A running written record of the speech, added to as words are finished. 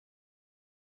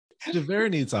Javert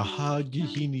needs a hug.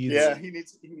 He needs Yeah, he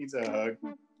needs a hug.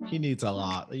 he needs a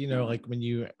lot. You know, like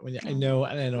when I know,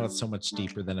 and I know it's so much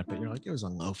deeper than it, but you're like, it was a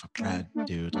loaf of bread,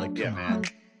 dude. Like, Yeah, come man.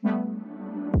 on.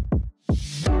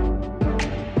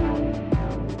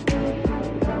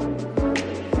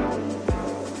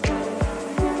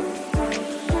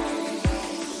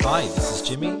 Hi, this is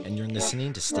Jimmy, and you're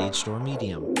listening to Stage Door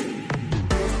Medium.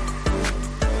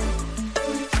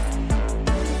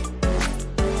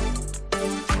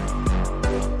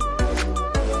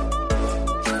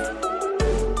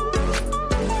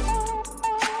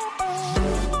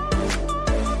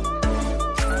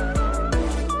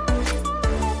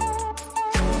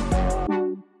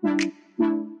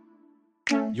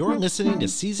 You're listening to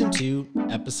Season 2,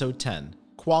 Episode 10,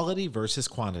 Quality versus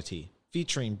Quantity,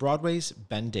 featuring Broadway's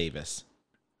Ben Davis.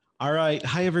 All right.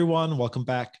 Hi, everyone. Welcome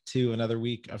back to another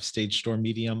week of Stage Door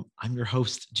Medium. I'm your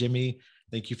host, Jimmy.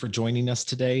 Thank you for joining us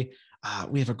today.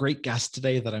 We have a great guest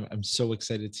today that I'm so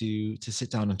excited to sit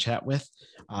down and chat with.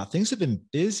 Things have been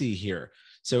busy here.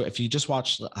 So if you just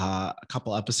watched a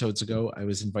couple episodes ago, I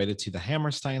was invited to the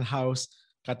Hammerstein house.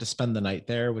 Got to spend the night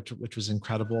there, which was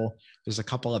incredible. There's a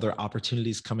couple other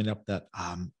opportunities coming up that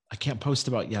I can't post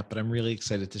about yet, but I'm really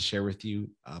excited to share with you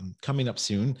coming up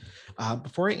soon.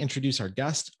 Before I introduce our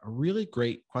guest, a really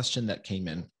great question that came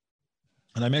in,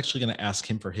 and I'm actually going to ask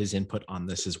him for his input on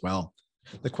this as well.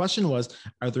 The question was,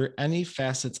 are there any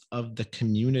facets of the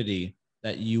community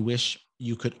that you wish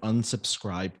you could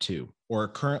unsubscribe to, or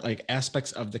current like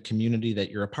aspects of the community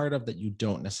that you're a part of that you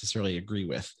don't necessarily agree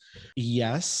with?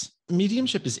 Yes,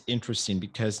 mediumship is interesting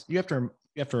because you have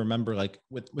to remember, like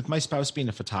with my spouse being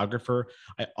a photographer,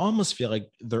 I almost feel like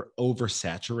they're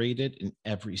oversaturated in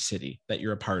every city that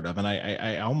you're a part of. And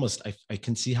I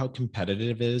can see how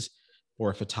competitive it is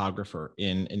for a photographer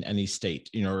in any state,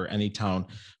 or any town.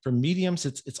 For mediums,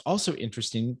 it's also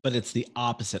interesting, but it's the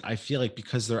opposite. I feel like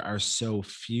because there are so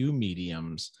few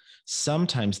mediums,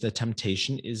 sometimes the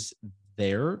temptation is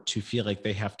there to feel like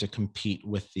they have to compete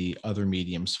with the other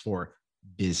mediums for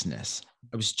business.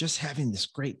 I was just having this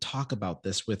great talk about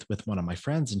this with one of my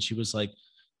friends, and she was like,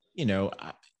 you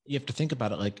have to think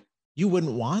about it like, you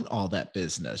wouldn't want all that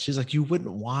business. She's like, you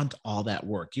wouldn't want all that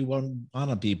work. You wouldn't want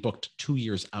to be booked 2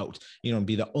 years out, and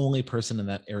be the only person in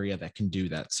that area that can do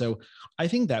that. So I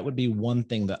think that would be one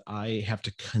thing that I have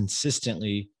to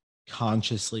consistently,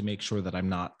 consciously make sure that I'm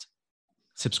not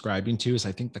subscribing to, is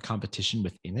I think the competition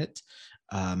within it.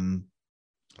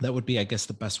 That would be, I guess,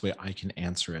 the best way I can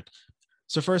answer it.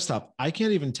 So first up, I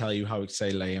can't even tell you how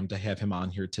excited I am to have him on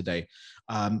here today.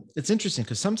 It's interesting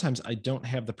because sometimes I don't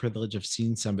have the privilege of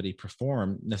seeing somebody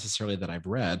perform necessarily that I've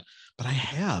read, but I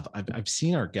have. I've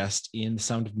seen our guest in The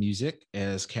Sound of Music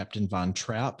as Captain Von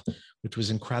Trapp, which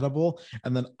was incredible.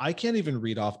 And then I can't even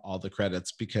read off all the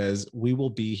credits because we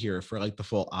will be here for like the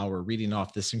full hour reading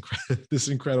off this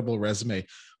incredible resume.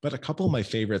 But a couple of my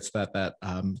favorites that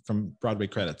from Broadway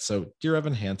credits. So Dear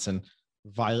Evan Hansen,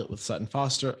 Violet with Sutton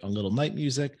Foster, A Little Night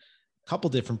Music, a couple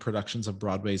different productions of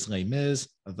Broadway's Les Mis,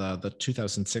 the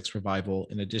 2006 revival,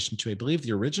 in addition to, I believe,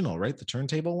 the original, right? The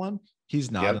turntable one. He's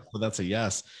not, yep. So that's a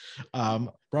yes.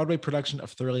 Broadway production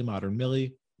of Thoroughly Modern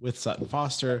Millie with Sutton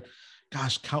Foster.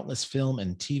 Gosh, countless film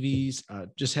and TVs.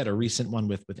 Just had a recent one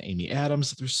with Amy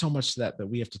Adams. There's so much that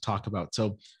we have to talk about.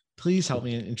 So please help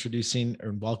me in introducing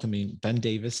or welcoming Ben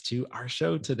Davis to our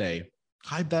show today.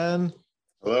 Hi, Ben.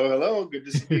 Hello. Good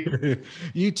to see you.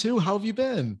 You too. How have you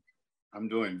been? I'm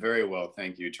doing very well,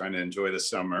 thank you. Trying to enjoy the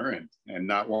summer and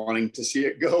not wanting to see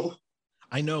it go.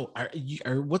 I know.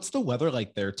 What's the weather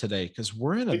like there today? Because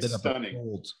we're in a bit stunning. Of a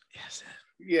cold. Yes.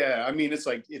 Yeah, I mean,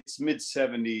 it's mid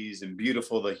 70s and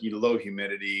beautiful. The low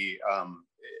humidity.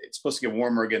 It's supposed to get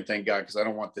warmer again, thank God, because I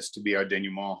don't want this to be our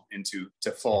denouement into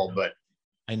fall. But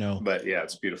I know. But yeah,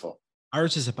 it's beautiful.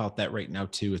 Ours is about that right now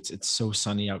too. It's so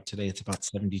sunny out today. It's about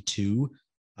 72.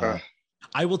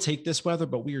 I will take this weather,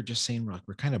 but we are just saying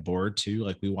we're kind of bored too.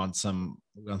 Like we want some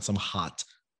hot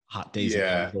days.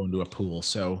 Yeah, going to a pool.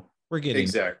 So we're getting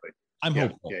exactly. I'm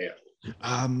hopeful.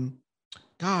 Yeah.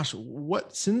 Gosh,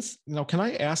 can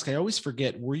I ask? I always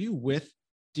forget. Were you with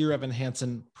Dear Evan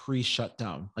Hansen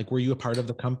pre-shutdown? Like, were you a part of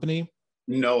the company?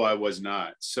 No, I was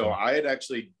not. So I had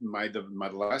actually my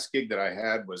last gig that I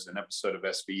had was an episode of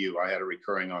SVU. I had a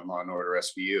recurring on Law and Order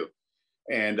SVU,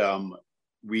 and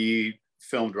we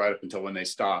filmed right up until when they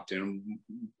stopped. And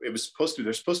there's supposed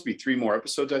to be 3 more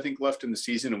episodes, I think, left in the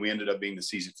season, and we ended up being the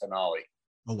season finale.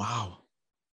 Oh wow!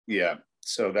 Yeah.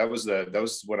 So that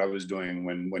was what I was doing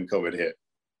when COVID hit.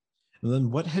 And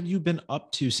then what have you been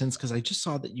up to since? Because I just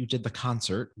saw that you did the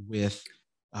concert with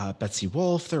Betsy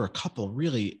Wolfe. There were a couple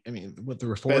really, I mean, what there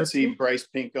were four of Betsy, you? Bryce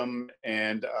Pinkham,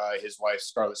 and his wife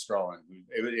Scarlett Strallen,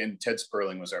 and Ted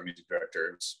Sperling was our music director.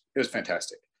 It was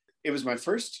fantastic. It was my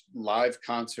first live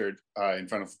concert in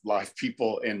front of live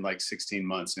people in like 16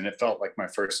 months, and it felt like my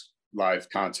first live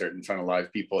concert in front of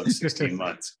live people in 16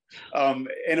 months. And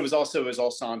it was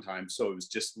all Sondheim, so it was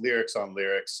just lyrics on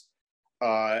lyrics.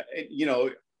 You know,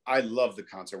 I love the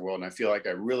concert world, and I feel like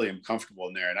I really am comfortable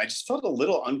in there. And I just felt a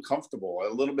little uncomfortable,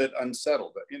 a little bit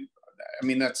unsettled. I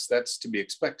mean, that's to be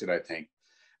expected, I think.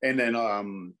 And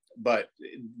then, but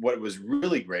what was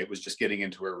really great was just getting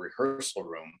into a rehearsal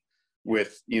room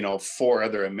with, you know, four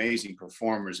other amazing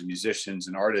performers and musicians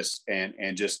and artists,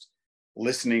 and just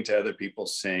listening to other people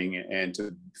sing, and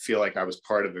to feel like I was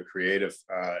part of a creative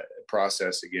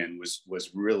process again was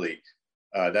really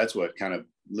that's what kind of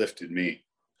lifted me.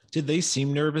 Did they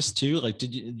seem nervous too? Like,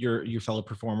 did your fellow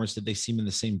performers, did they seem in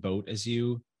the same boat as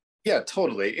you? Yeah,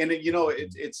 totally. And you know,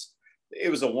 it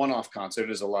was a one-off concert,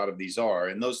 as a lot of these are,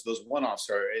 and those one-offs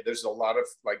are, there's a lot of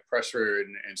like pressure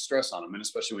and stress on them, and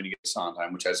especially when you get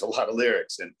Sondheim, which has a lot of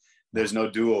lyrics, and there's no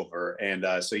do-over, and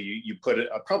so you put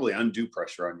probably undue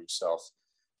pressure on yourself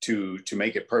to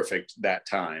make it perfect that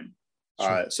time.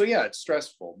 Sure. So yeah, it's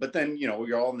stressful, but then, you know,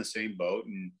 we're all in the same boat,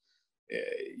 and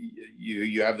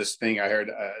you have this thing. I heard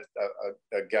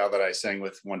a gal that I sang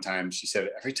with one time. She said,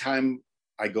 every time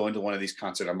I go into one of these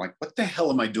concerts, I'm like, what the hell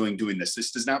am I doing this?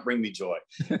 This does not bring me joy.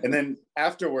 And then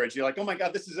afterwards, you're like, oh my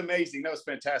God, this is amazing. That was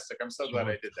fantastic. I'm so glad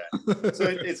I did that. So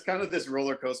it's kind of this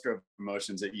roller coaster of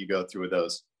emotions that you go through with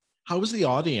those. How was the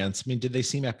audience? I mean, did they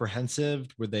seem apprehensive?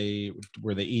 Were they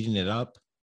eating it up?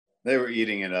 They were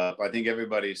eating it up. I think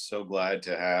everybody's so glad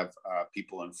to have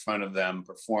people in front of them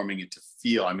performing it, to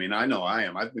feel. I mean, I know I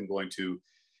am. I've been going to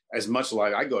as much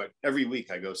live. I go every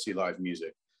week. I go see live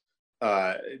music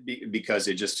because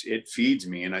it feeds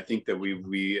me. And I think that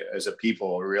we as a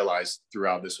people realize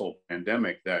throughout this whole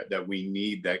pandemic that we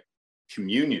need that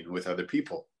communion with other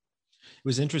people. It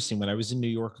was interesting when I was in New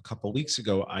York a couple of weeks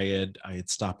ago. I had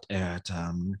stopped at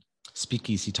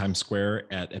Speakeasy Times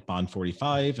Square at Bond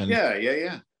 45, and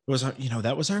yeah. It was, you know,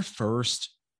 that was our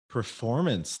first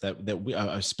performance that we,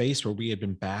 a space where we had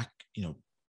been back, you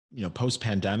know,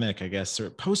 post-pandemic, I guess, or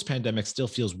post-pandemic still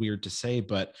feels weird to say,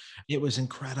 but it was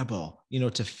incredible, you know,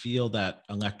 to feel that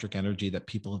electric energy that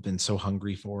people have been so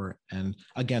hungry for. And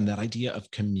again, that idea of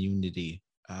community,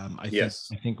 I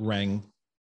think rang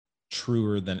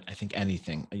truer than I think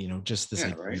anything, you know, just this.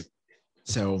 Yeah, right.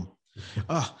 So,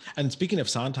 and speaking of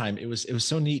Sondheim, it was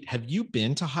so neat. Have you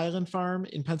been to Highland Farm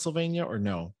in Pennsylvania or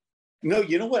no? No,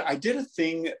 you know what? I did a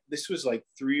thing. This was like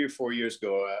 3 or 4 years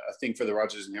ago. A thing for the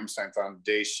Rodgers and Hammerstein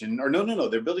Foundation. Or no.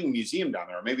 They're building a museum down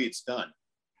there, or maybe it's done.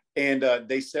 And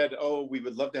they said, "Oh, we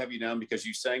would love to have you down because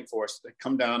you sang for us.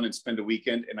 Come down and spend a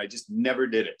weekend." And I just never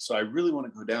did it. So I really want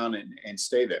to go down and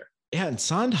stay there. Yeah, and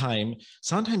Sondheim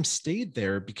stayed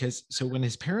there because so when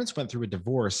his parents went through a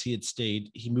divorce, he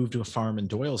moved to a farm in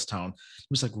Doylestown.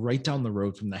 It was like right down the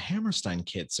road from the Hammerstein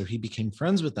kids. So he became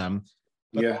friends with them,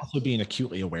 but also being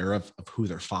acutely aware of who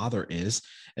their father is.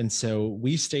 And so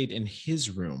we stayed in his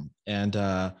room, and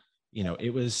you know, it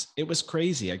was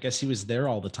crazy. I guess he was there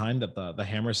all the time, that the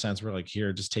Hammersteins were like,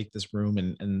 here, just take this room.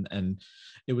 And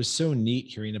it was so neat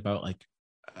hearing about like,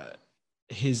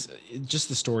 just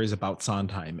the stories about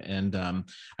Sondheim. And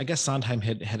I guess Sondheim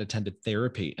had attended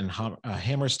therapy, and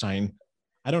Hammerstein,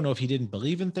 I don't know if he didn't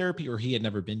believe in therapy or he had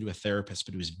never been to a therapist,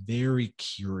 but he was very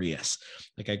curious.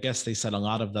 Like, I guess they said a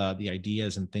lot of the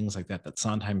ideas and things like that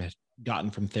Sondheim had gotten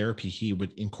from therapy, he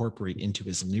would incorporate into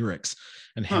his lyrics.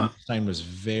 And Hammerstein was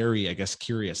very, I guess,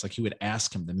 curious. Like, he would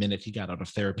ask him the minute he got out of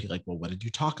therapy, like, well, what did you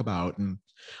talk about? And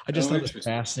I just thought it was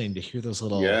fascinating to hear those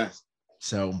little,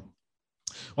 so,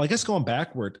 well, I guess going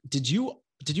backward, did you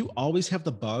always have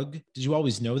the bug? Did you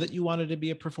always know that you wanted to be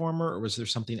a performer, or was there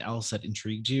something else that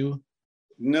intrigued you?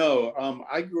 No,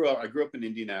 I grew up in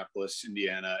Indianapolis,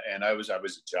 Indiana, and I was a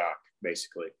jock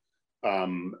basically.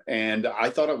 And I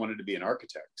thought I wanted to be an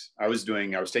architect. I was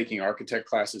taking architect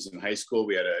classes in high school.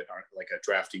 We had a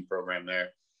drafting program there.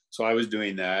 So I was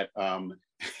doing that.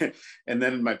 And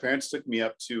then my parents took me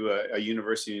up to a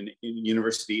university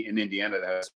in Indiana that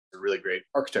has a really great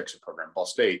architecture program, Ball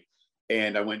State.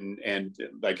 And I went and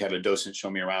like had a docent show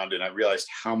me around, and I realized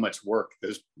how much work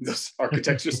those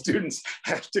architecture students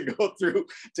have to go through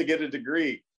to get a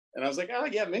degree. And I was like, oh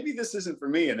yeah, maybe this isn't for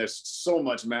me. And there's so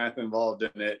much math involved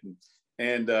in it.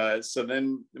 And so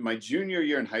then my junior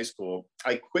year in high school,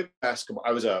 I quit basketball.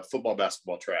 I was a football,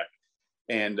 basketball, track.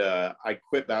 And I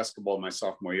quit basketball my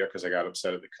sophomore year because I got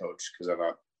upset at the coach, because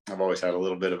I've always had a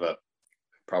little bit of a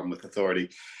problem with authority.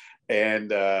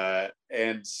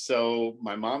 And so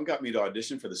my mom got me to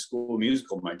audition for the school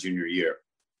musical my junior year,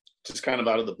 just kind of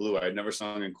out of the blue. I had never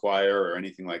sung in choir or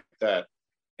anything like that,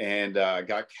 and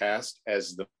got cast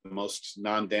as the most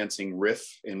non-dancing riff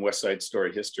in West Side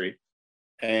Story history.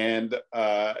 And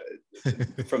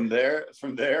from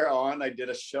there on, I did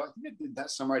a show. I think I did that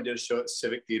summer. I did a show at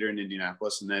Civic Theater in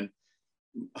Indianapolis, and then,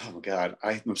 oh my God,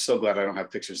 I'm so glad I don't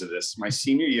have pictures of this. My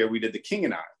senior year, we did The King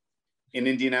and I in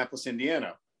Indianapolis,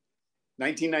 Indiana,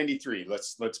 1993.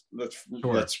 Let's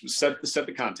set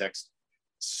the context.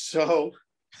 So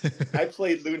I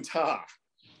played Lun Ta.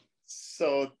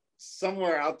 So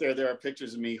somewhere out there are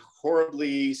pictures of me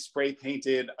horribly spray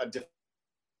painted a different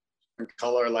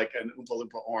color, like an Oompa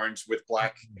Loompa orange with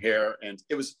black hair. And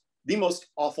it was the most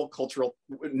awful cultural,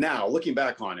 now looking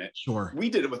back on it, Sure. We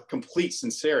did it with complete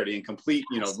sincerity and complete,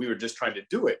 we were just trying to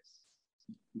do it.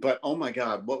 But oh my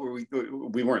God, what were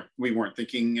we weren't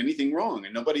thinking anything wrong,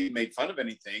 and nobody made fun of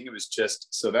anything. It was just,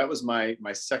 so that was my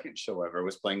second show ever,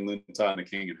 was playing Lun Ta and The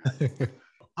King and I.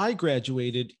 I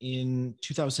graduated in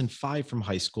 2005 from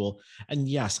high school. And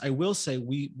yes, I will say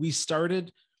there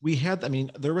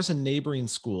was a neighboring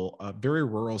school, a very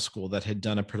rural school, that had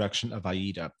done a production of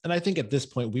Aida. And I think at this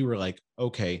point we were like,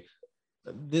 okay,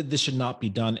 this should not be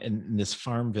done in this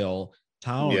Farmville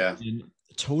town. Yeah. And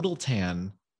Total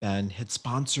Tan, Ben, had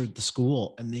sponsored the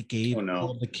school, and they gave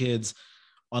all the kids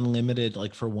unlimited,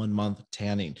 like for 1 month,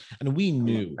 tanning. And we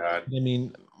knew,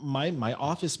 my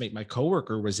office mate, my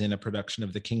coworker, was in a production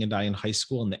of The King and I in high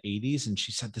school in the 80s. And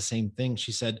she said the same thing.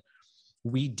 She said,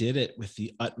 we did it with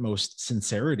the utmost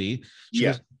sincerity. She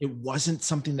goes, it wasn't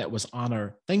something that was on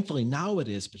our, thankfully now it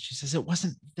is, but she says it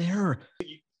wasn't there.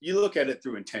 You look at it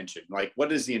through intention. Like,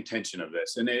 what is the intention of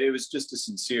this? And it was just a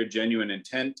sincere, genuine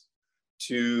intent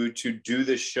to do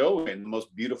this show in the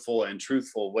most beautiful and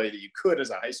truthful way that you could as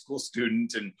a high school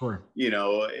student. And, sure.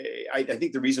 I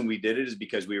think the reason we did it is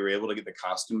because we were able to get the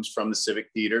costumes from the Civic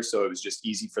Theater. So it was just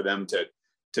easy for them to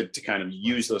kind of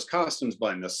use those costumes,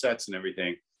 blend the sets and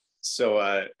everything.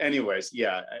 So anyways,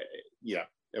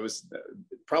 it was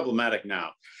problematic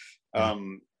now.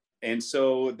 And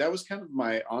so that was kind of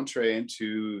my entree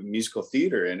into musical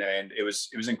theater. And it was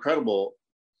incredible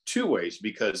two ways,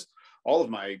 because all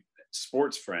of my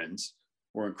sports friends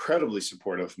were incredibly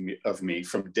supportive of me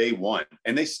from day one.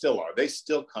 And they still are. They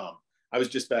still come. I was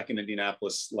just back in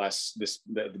Indianapolis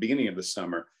the beginning of the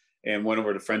summer, and went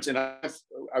over to friends. And I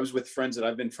was with friends that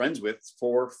I've been friends with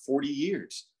for 40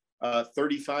 years.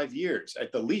 35 years,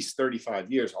 at the least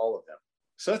 35 years, all of them.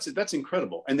 So that's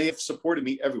incredible. And they have supported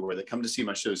me everywhere. They come to see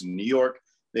my shows in New York.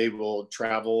 They will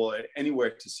travel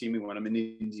anywhere to see me. When I'm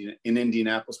in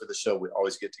Indianapolis with a show, we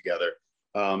always get together.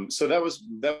 So that was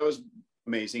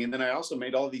amazing. And then I also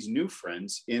made all these new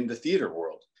friends in the theater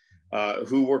world,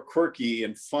 who were quirky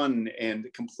and fun and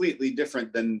completely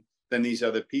different than these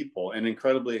other people, and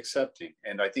incredibly accepting.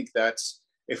 And I think that's,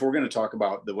 if we're going to talk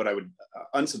about what I would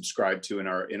unsubscribe to in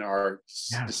our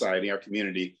society, our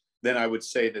community, then I would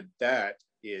say that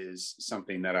is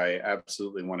something that I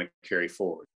absolutely want to carry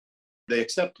forward. The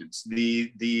acceptance,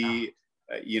 we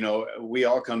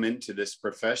all come into this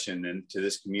profession and to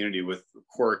this community with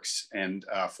quirks and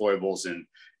foibles and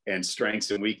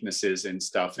strengths and weaknesses and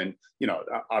stuff. And,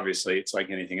 obviously it's like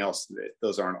anything else,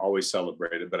 those aren't always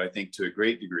celebrated, but I think to a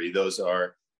great degree, those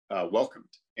are welcomed.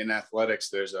 In athletics,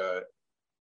 there's a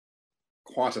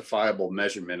quantifiable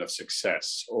measurement of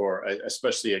success, or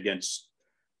especially against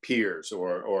peers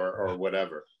or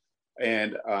whatever.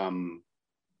 And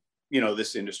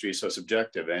this industry is so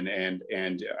subjective,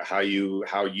 and how you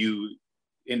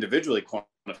individually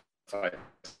quantify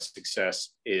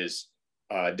success is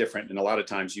different. And a lot of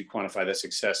times you quantify that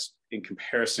success in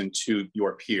comparison to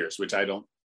your peers, which I don't.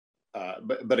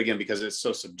 But again, because it's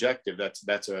so subjective,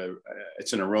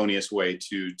 it's an erroneous way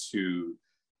to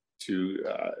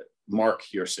mark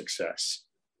your success.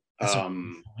 That's a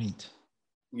good point.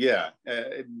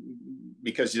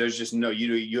 Because there's just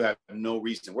you have no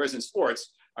reason. Whereas in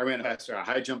sports, I ran faster, a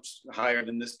high jumps higher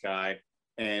than this guy,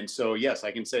 and so yes,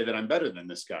 I can say that I'm better than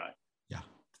this guy. Yeah,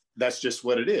 that's just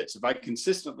what it is. If I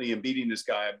consistently am beating this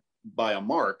guy by a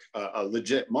mark, a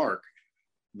legit mark,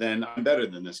 then I'm better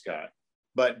than this guy.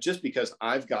 But just because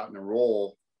I've gotten a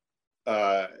role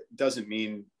doesn't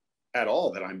mean at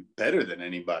all that I'm better than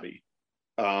anybody.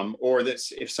 Or that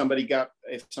if somebody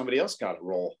else got a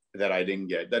role that I didn't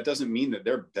get, that doesn't mean that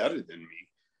they're better than me.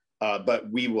 But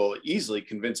we will easily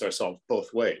convince ourselves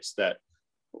both ways, that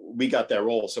we got that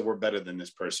role, so we're better than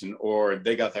this person, or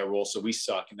they got that role, so we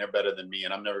suck and they're better than me,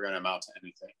 and I'm never going to amount to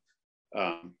anything.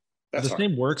 That's the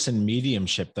same works in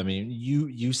mediumship. I mean,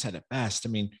 you said it best. I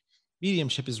mean,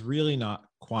 mediumship is really not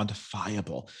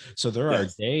quantifiable. So there are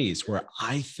Yes. days where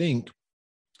I think,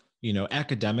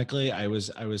 academically, I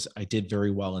did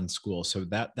very well in school. So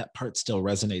that part still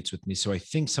resonates with me. So I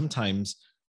think sometimes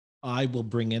I will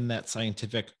bring in that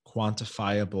scientific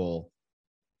quantifiable,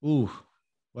 ooh,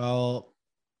 well,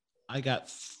 I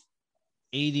got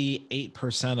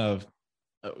 88% of,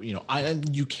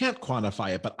 and you can't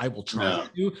quantify it, but I will try No.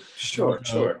 to. And I'll Sure, go,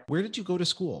 sure. where did you go to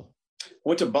school?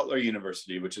 Went to Butler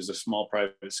University, which is a small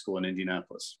private school in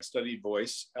Indianapolis. I studied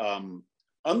voice.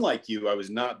 Unlike you, I was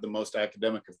not the most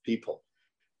academic of people.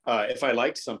 If I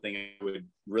liked something, I would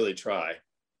really try.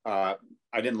 I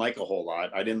didn't like a whole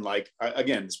lot. I didn't like,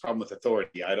 again, this problem with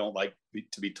authority. I don't like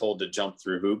to be told to jump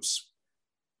through hoops.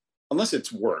 Unless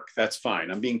it's work, that's fine.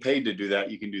 I'm being paid to do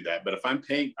that. You can do that. But if I'm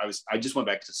paying, I just went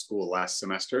back to school last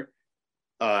semester,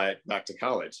 back to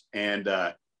college. And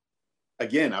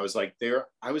again, I was like,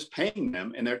 I was paying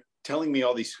them and they're telling me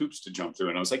all these hoops to jump through.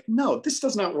 And I was like, no, this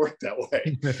does not work that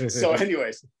way. So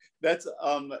anyways,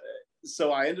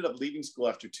 so I ended up leaving school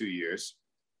after 2 years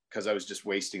because I was just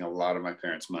wasting a lot of my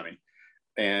parents' money.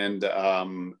 And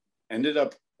ended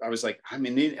up, I was like, I'm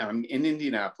in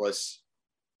Indianapolis.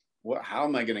 How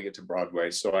am I going to get to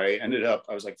Broadway? So I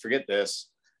was like, forget this.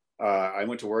 I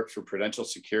went to work for Prudential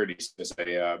Securities as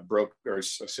a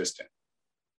broker's assistant.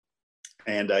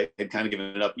 And I had kind of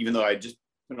given it up, even though I'd just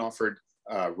been offered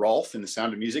Rolf in The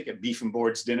Sound of Music at Beef and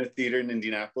Boards Dinner Theater in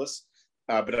Indianapolis.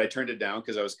 But I turned it down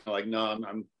because I was kind of like, no,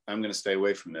 I'm going to stay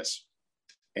away from this.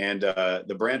 And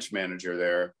the branch manager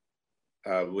there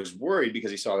was worried because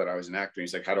he saw that I was an actor.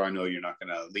 He's like, how do I know you're not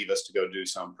going to leave us to go do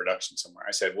some production somewhere?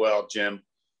 I said, well, Jim,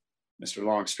 Mr.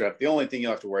 Longstreth, the only thing you'll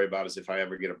have to worry about is if I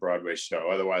ever get a Broadway show.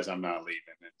 Otherwise, I'm not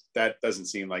leaving. And that doesn't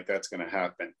seem like that's going to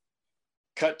happen.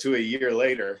 Cut to a year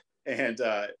later, and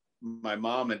my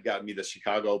mom had gotten me the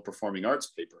Chicago Performing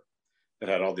Arts paper that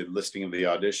had all the listing of the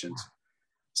auditions.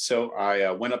 So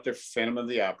I went up there for Phantom of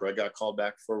the Opera, got called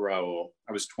back for Raoul.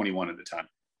 I was 21 at the time.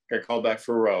 Got called back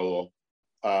for Raoul,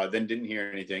 then didn't hear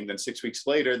anything. Then 6 weeks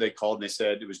later, they called and they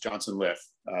said it was Johnson Liff,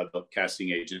 the casting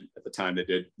agent at the time that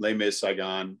did Les Mis,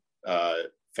 Saigon,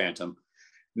 Phantom.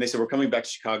 And they said, we're coming back to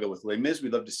Chicago with Les Mis.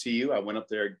 We'd love to see you. I went up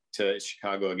there to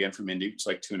Chicago again from Indy. It's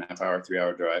like 2.5 hour, 3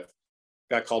 hour drive.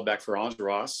 Got called back for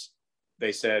Enjolras.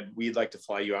 They said, we'd like to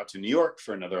fly you out to New York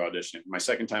for another audition. My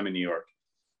second time in New York.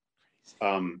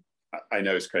 I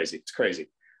know it's crazy. It's crazy.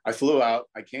 I flew out.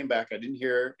 I came back. I didn't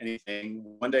hear anything.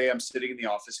 One day I'm sitting in the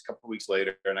office a couple of weeks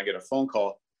later and I get a phone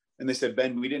call and they said,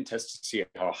 Ben, we didn't test to see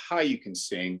how high you can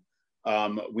sing.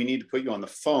 We need to put you on the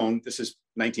phone. This is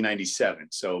 1997.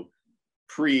 So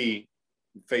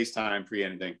pre-FaceTime,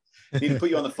 pre-anything. Need to put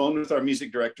you on the phone with our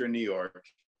music director in New York.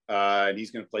 And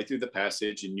he's going to play through the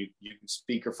passage and you can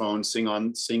speakerphone,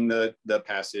 sing the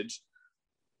passage.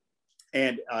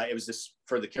 And it was this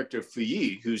for the character of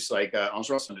Feuilly, who's like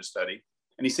Enjolras understudy.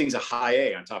 And he sings a high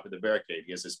A on top of the barricade.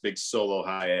 He has this big solo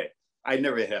high A. I'd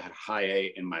never had high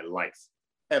A in my life,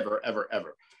 ever, ever,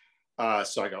 ever.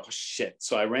 So I go, oh, shit.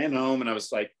 So I ran home and I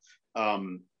was like,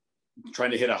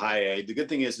 trying to hit a high A. The good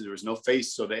thing is there was no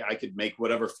face, so I could make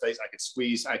whatever face I could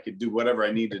squeeze. I could do whatever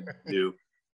I needed to do.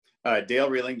 Dale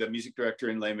Reeling, the music director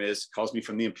in Les Mis, calls me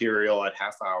from the Imperial at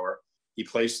half hour. He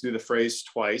plays through the phrase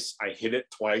twice. I hit it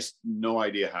twice. No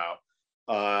idea how.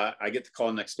 I get the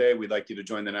call next day. We'd like you to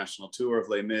join the national tour of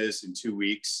Les Mis in 2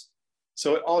 weeks.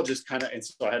 So it all just kind of, and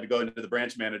so I had to go into the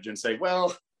branch manager and say,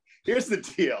 well, here's the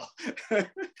deal.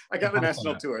 I got a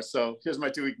national tour. So here's my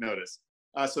 2 week notice.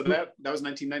 So that was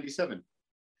 1997.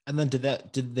 And then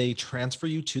did they transfer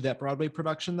you to that Broadway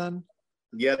production then?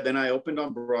 Yeah, then I opened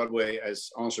on Broadway as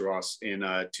Enjolras in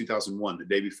 2001, the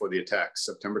day before the attack,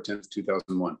 September 10th,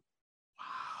 2001. Wow.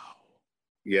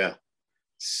 Yeah.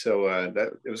 So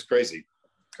it was crazy.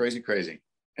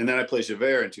 And then I played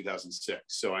Javert in 2006.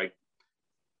 So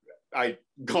I'd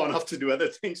gone off to do other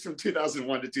things from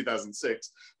 2001 to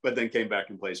 2006, but then came back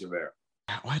and played Javert.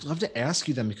 Well, I'd love to ask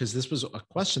you then, because this was a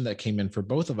question that came in for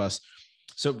both of us.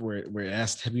 So we're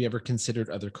asked, have you ever considered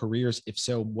other careers? If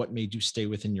so, what made you stay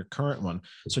within your current one?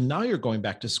 So now you're going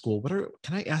back to school.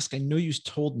 Can I ask, I know you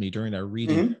told me during our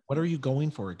reading, What are you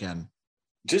going for again?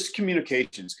 Just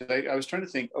communications. Because I was trying to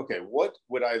think, okay, what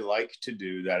would I like to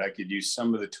do that I could use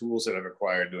some of the tools that I've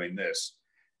acquired doing this?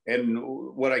 And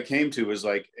what I came to was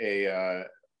like a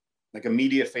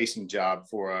media facing job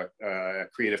for a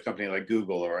creative company like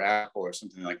Google or Apple or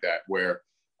something like that, where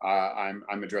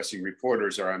I'm addressing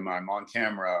reporters, or I'm on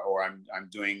camera, or I'm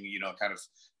doing kind of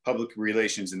public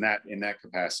relations in that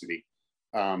capacity.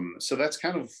 So that's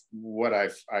kind of what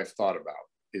I've thought about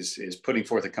is putting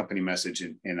forth a company message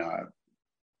in a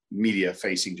media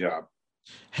facing job.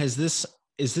 Has this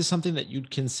is this something that you'd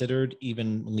considered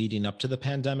even leading up to the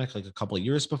pandemic, like a couple of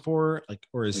years before, like,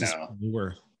 or is this No.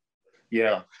 newer?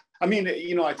 Yeah. I mean,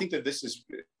 I think that this is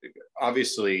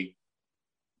obviously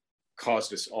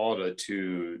caused us all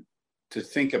to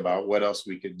think about what else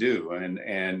we could do.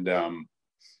 And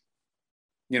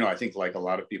I think like a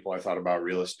lot of people, I thought about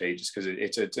real estate just because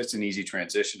it's an easy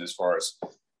transition as far as,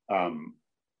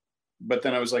 but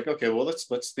then I was like, okay, well,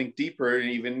 let's think deeper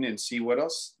and see what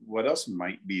else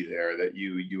might be there that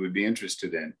you would be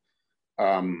interested in.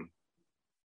 I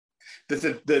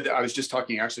was just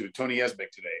talking actually with Tony Esbeck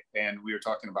today, and we were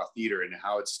talking about theater and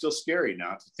how it's still scary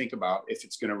now to think about if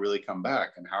it's going to really come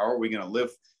back and how are we going to live.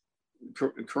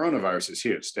 Coronavirus is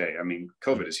here to stay. I mean,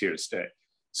 COVID is here to stay.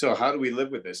 So how do we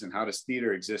live with this, and how does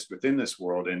theater exist within this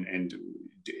world? And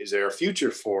is there a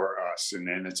future for us? And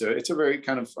it's a very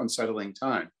kind of unsettling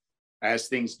time as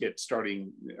things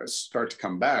start to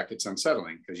come back. It's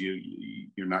unsettling because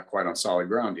you're not quite on solid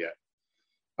ground yet.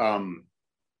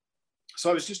 So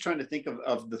I was just trying to think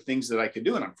of the things that I could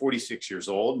do, and I'm 46 years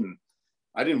old, and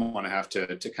I didn't want to have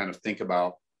to kind of think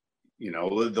about,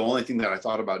 the only thing that I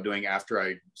thought about doing after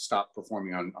I stopped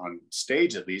performing on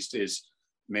stage, at least, is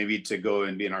maybe to go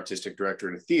and be an artistic director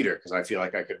in a theater, because I feel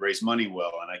like I could raise money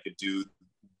well and I could do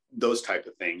those type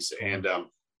of things. And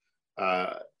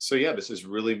so yeah, this has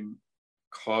really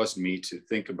caused me to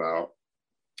think about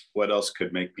what else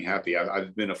could make me happy.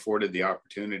 I've been afforded the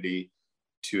opportunity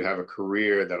to have a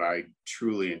career that I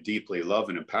truly and deeply love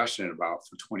and am passionate about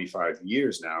for 25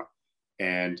 years now.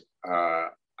 And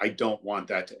I don't want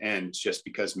that to end just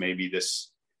because maybe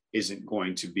this isn't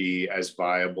going to be as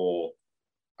viable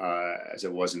as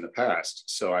it was in the past.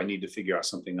 So I need to figure out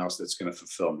something else that's going to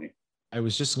fulfill me. I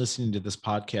was just listening to this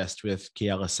podcast with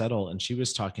Kiela Settle, and she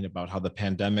was talking about how the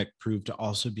pandemic proved to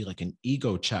also be like an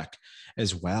ego check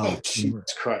as well. Oh,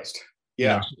 Jesus Christ.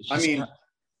 Yeah. I mean,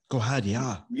 go ahead.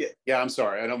 Yeah. Yeah. I'm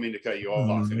sorry. I don't mean to cut you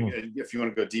off. No. If you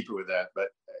want to go deeper with that, but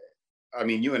I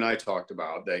mean, you and I talked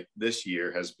about that this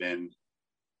year has been,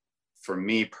 for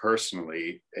me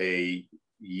personally, a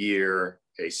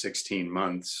 16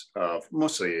 months of,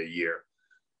 mostly a year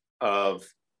of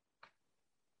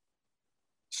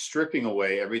stripping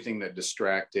away everything that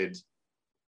distracted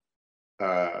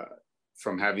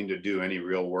from having to do any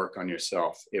real work on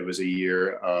yourself. It was a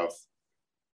year of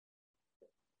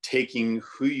taking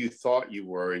who you thought you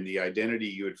were and the identity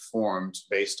you had formed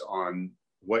based on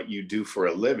what you do for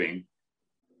a living,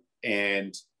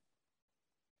 and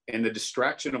the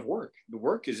distraction of work. The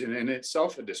work is in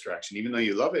itself a distraction. Even though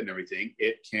you love it and everything,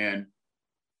 it can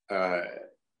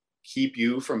keep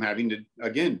you from having to,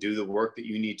 again, do the work that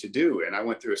you need to do. And I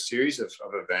went through a series of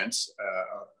events,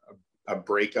 a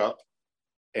breakup,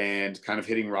 and kind of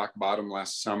hitting rock bottom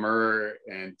last summer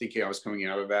and thinking I was coming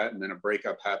out of that, and then a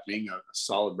breakup happening, a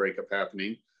solid breakup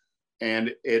happening.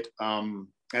 And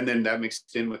and then that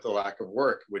mixed in with the lack of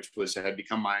work, which had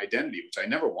become my identity, which I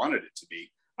never wanted it to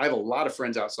be. I have a lot of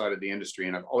friends outside of the industry,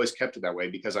 and I've always kept it that way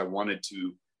because I wanted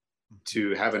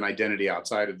to have an identity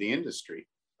outside of the industry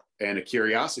and a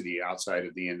curiosity outside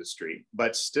of the industry.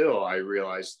 But still, I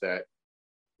realized that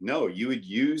no, you had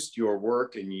used your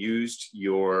work and used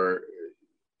your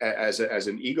as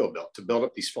an ego built to build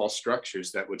up these false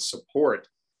structures that would support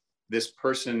this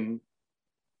person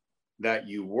that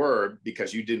you were,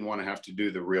 because you didn't want to have to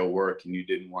do the real work, and you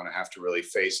didn't want to have to really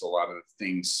face a lot of the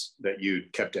things that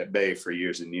you'd kept at bay for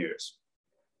years and years.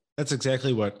 That's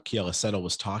exactly what Kiela Settle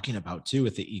was talking about too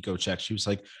with the ego check. She was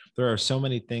like, there are so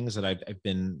many things that I've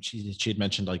been, she had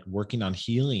mentioned, like working on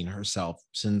healing herself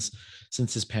since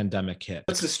this pandemic hit.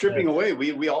 It's the stripping away.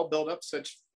 We all build up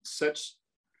such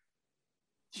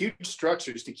huge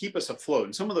structures to keep us afloat.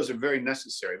 And some of those are very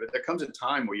necessary, but there comes a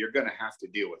time where you're going to have to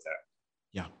deal with that.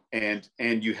 Yeah.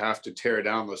 And you have to tear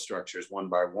down those structures one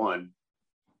by one,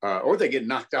 or they get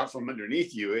knocked out from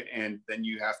underneath you. And then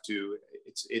you have to,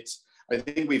 I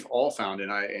think we've all found,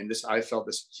 I felt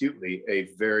this acutely, a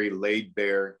very laid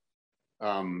bare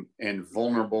and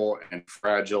vulnerable and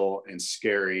fragile and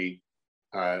scary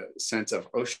sense of,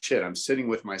 oh shit, I'm sitting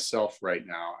with myself right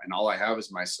now, and all I have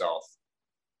is myself.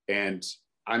 And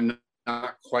I'm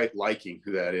not quite liking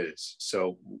who that is.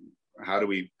 So how do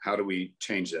we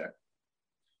change that?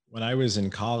 When I was in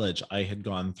college, I had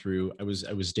gone through, I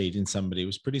was dating somebody. It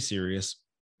was pretty serious.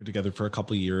 We were together for a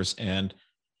couple of years, and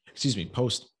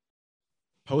post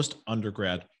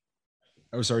undergrad,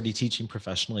 I was already teaching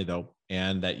professionally though.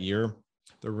 And that year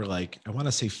there were like, I want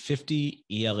to say 50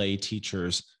 ELA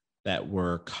teachers that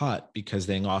were cut because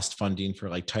they lost funding for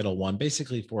like Title I,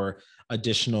 basically for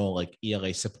additional like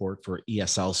ELA support for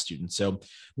ESL students. So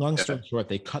long story short,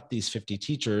 they cut these 50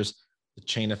 teachers. The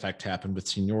chain effect happened with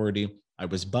seniority. I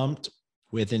was bumped.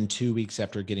 Within 2 weeks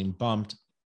after getting bumped,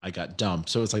 I got dumped.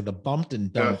 So it's like the bumped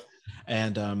and dumped.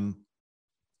 And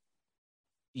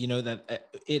that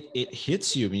it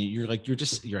hits you. I mean, you're like,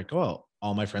 oh,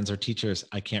 all my friends are teachers.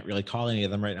 I can't really call any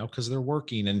of them right now because they're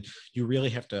working. And you really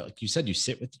have to, like you said, you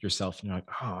sit with yourself and you're like,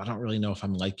 oh, I don't really know if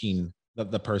I'm liking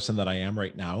the person that I am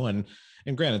right now. And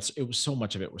granted, it was so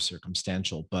much of it was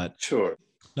circumstantial, but Sure.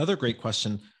 Another great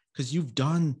question, because you've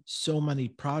done so many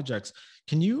projects.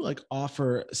 Can you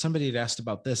offer, somebody had asked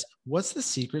about this, what's the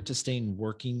secret to staying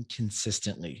working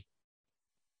consistently?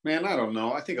 Man, I don't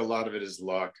know. I think a lot of it is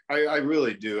luck. I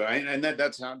really do.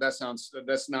 That's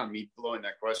not me blowing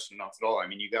that question off at all. I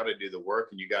mean, you got to do the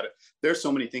work, and there's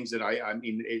so many things that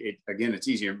again, it's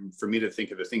easier for me to think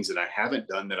of the things that I haven't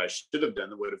done that I should have done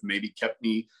that would have maybe kept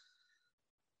me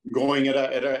going at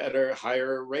a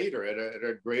higher rate or at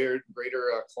a greater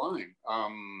climb.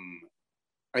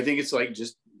 I think it's like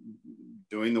just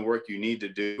doing the work you need to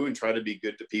do and try to be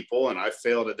good to people. And I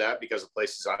failed at that because of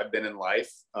places I've been in life.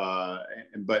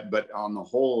 But on the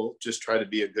whole, just try to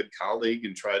be a good colleague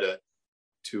and try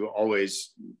to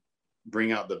always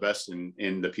bring out the best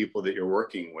in the people that you're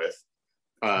working with.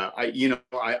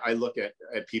 I look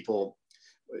at people,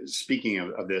 speaking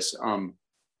of this,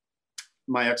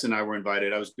 my ex and I were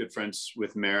invited. I was good friends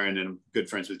with Marin and good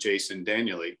friends with Jason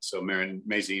Daniely. So Marin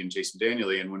Mazey and Jason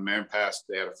Daniely. And when Marin passed,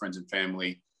 they had a friends and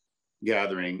family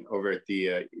gathering over at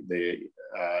the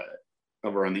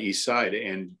over on the East Side,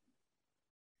 and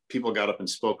people got up and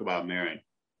spoke about Marin.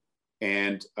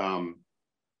 And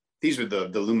these were the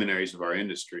luminaries of our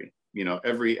industry. You know,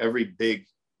 every big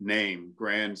name,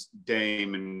 grand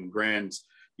dame and grand,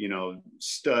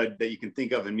 stud that you can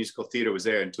think of in musical theater was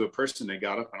there. And to a person, they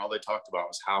got up and all they talked about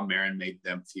was how Marin made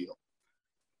them feel.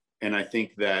 And I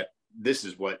think that this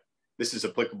is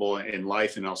applicable in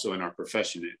life and also in our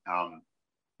profession.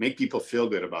 Make people feel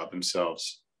good about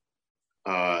themselves.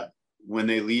 When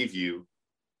they leave you,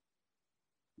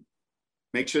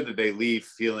 make sure that they leave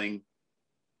feeling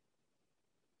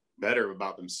better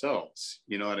about themselves.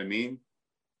 You know what I mean?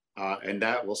 And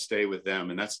that will stay with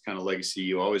them. And that's the kind of legacy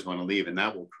you always want to leave. And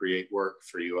that will create work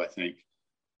for you, I think.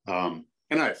 And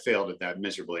I failed at that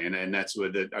miserably. And that's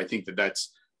what I think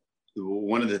that's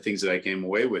one of the things that I came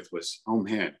away with was, oh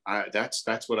man,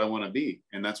 that's what I want to be.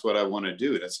 And that's what I want to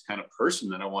do. That's the kind of person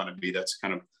that I want to be. That's the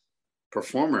kind of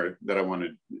performer that I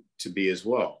wanted to be as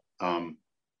well.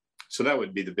 So that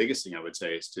would be the biggest thing I would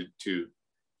say, is to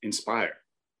inspire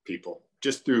people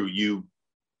just through you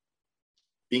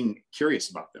being curious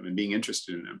about them and being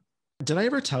interested in them. Did I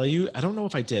ever tell you, I don't know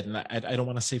if I did, and I don't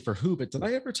want to say for who, but did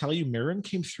I ever tell you Marin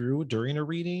came through during a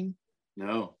reading?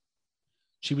 No.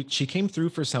 She came through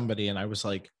for somebody, and I was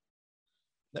like,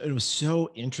 it was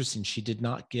so interesting. She did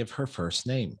not give her first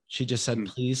name. She just said,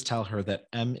 please tell her that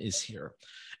M is here.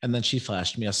 And then she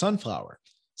flashed me a sunflower.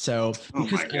 So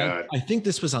because I think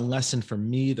this was a lesson for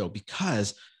me though,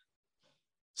 because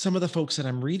some of the folks that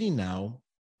I'm reading now,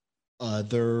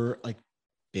 they're like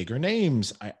bigger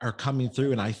names are coming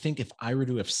through. And I think if I were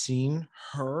to have seen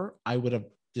her, I would have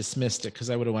dismissed it, because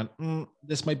I would have went,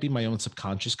 this might be my own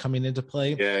subconscious coming into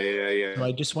play. Yeah. So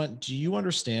I just went, do you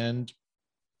understand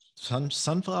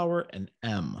sunflower and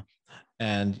M?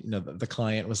 And the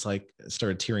client was like,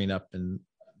 started tearing up, and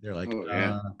they're like, oh,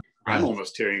 yeah. I'm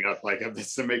almost tearing up. Like,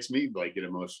 this makes me like get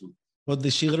emotional. Well,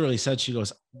 she literally said, she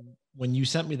goes, when you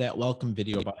sent me that welcome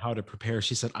video about how to prepare,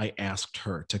 she said, I asked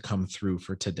her to come through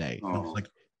for today. And I was like,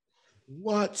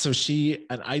 what? So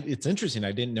it's interesting.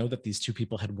 I didn't know that these two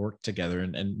people had worked together,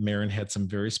 and Marin had some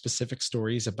very specific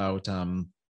stories about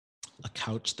a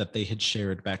couch that they had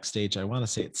shared backstage. I want to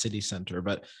say at City Center,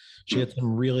 but she had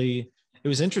some really, it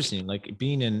was interesting, like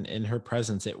being in her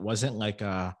presence. It wasn't like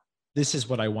this is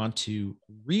what I want to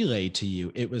relay to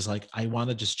you. It was like, I want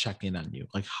to just check in on you.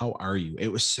 Like, how are you? It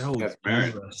was so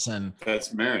generous. And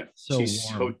that's Marin. She's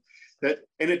so and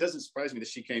it doesn't surprise me that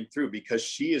she came through, because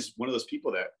she is one of those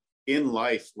people that in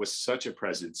life was such a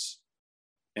presence.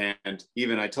 And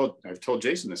even I've told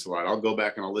Jason this a lot. I'll go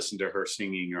back and I'll listen to her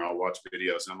singing, or I'll watch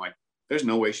videos, and I'm like, there's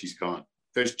no way she's gone.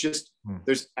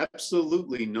 There's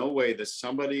absolutely no way that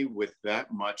somebody with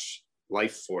that much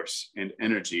life force and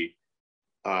energy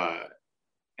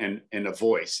and a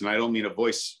voice, and I don't mean a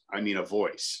voice, I mean a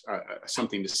voice,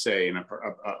 something to say, and a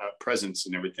presence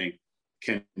and everything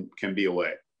can be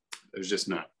away. There's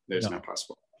not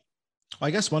possible. Well,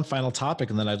 I guess one final topic,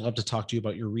 and then I'd love to talk to you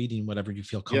about your reading, whatever you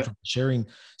feel comfortable sharing.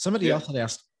 Somebody else had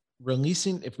asked,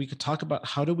 if we could talk about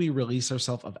how do we release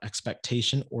ourselves of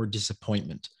expectation or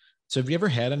disappointment. So have you ever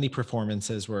had any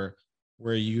performances where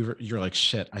you're like,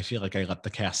 shit, I feel like I let the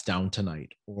cast down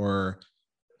tonight, or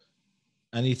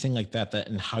anything like that,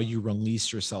 and how you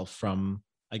release yourself from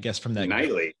I guess, from that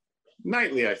nightly.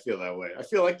 I feel that way. I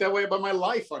feel like that way about my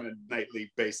life on a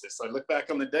nightly basis. I look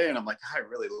back on the day and I'm like, I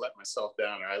really let myself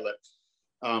down, or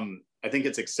I think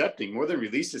it's accepting more than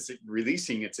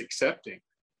releasing, it's accepting.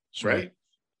 Sure. Right.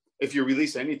 If you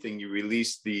release anything, you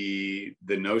release the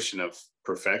notion of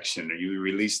perfection, or you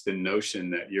release the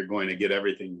notion that you're going to get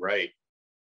everything right.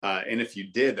 And if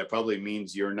you did, that probably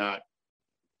means you're not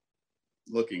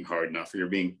looking hard enough, or you're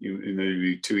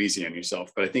maybe too easy on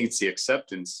yourself. But I think it's the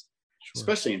acceptance, sure,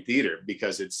 especially in theater,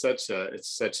 because it's such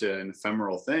an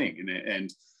ephemeral thing,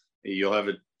 and you'll have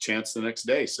a chance the next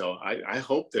day. So I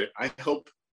hope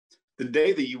the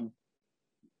day that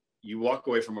you walk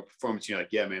away from a performance, you're like,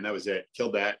 yeah, man, that was it.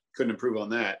 Killed that. Couldn't improve on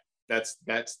that. That's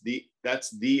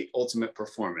the ultimate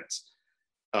performance.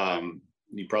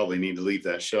 You probably need to leave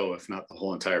that show, if not the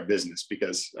whole entire business,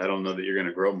 because I don't know that you're going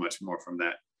to grow much more from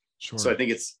that. Sure. So I think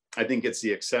it's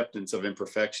the acceptance of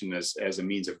imperfection as a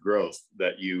means of growth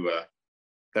that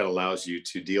that allows you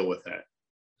to deal with that.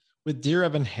 With Dear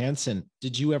Evan Hansen,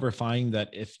 did you ever find that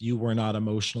if you were not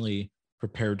emotionally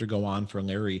prepared to go on for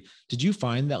Larry, did you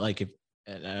find that, like, if,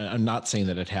 and I'm not saying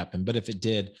that it happened, but if it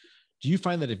did, do you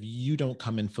find that if you don't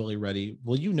come in fully ready,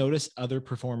 will you notice other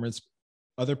performances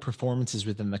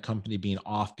within the company being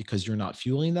off because you're not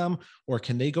fueling them? Or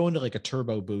can they go into like a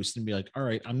turbo boost and be like, all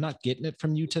right, I'm not getting it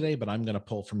from you today, but I'm going to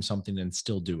pull from something and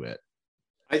still do it?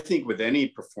 I think with any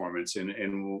performance,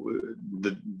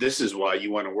 this is why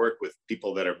you want to work with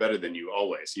people that are better than you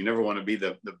always. You never want to be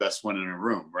the best one in a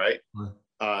room, right?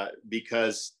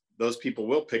 Because those people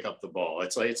will pick up the ball.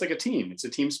 It's like a team. It's a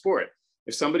team sport.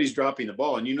 If somebody's dropping the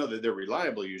ball and you know that they're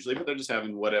reliable usually, but they're just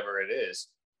having whatever it is,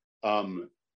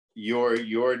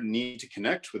 your need to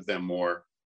connect with them more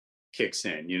kicks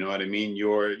in. You know what I mean?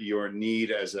 Your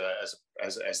need as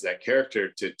that character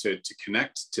to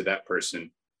connect to that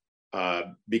person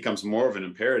becomes more of an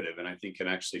imperative, and I think can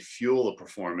actually fuel a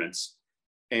performance.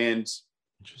 And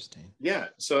interesting. Yeah.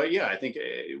 So yeah, I think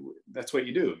that's what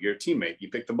you do. You're a teammate.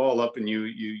 You pick the ball up and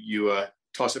you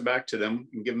toss it back to them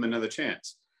and give them another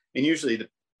chance. And usually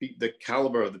the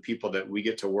caliber of the people that we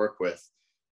get to work with,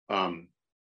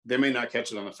 they may not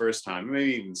catch it on the first time,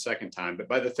 maybe even the second time, but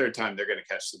by the third time, they're going to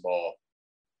catch the ball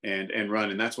and run.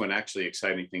 And that's when actually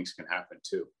exciting things can happen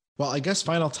too. Well, I guess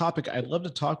final topic, I'd love to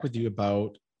talk with you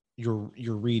about your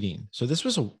reading. So this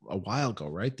was a while ago,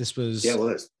 right? This was... Yeah, it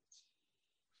was.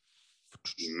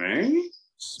 May?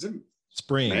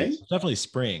 Spring. May? Definitely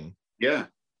spring. Yeah.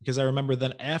 Because I remember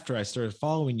then after I started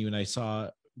following you and I saw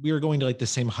we were going to like the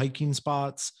same hiking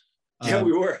spots. Yeah,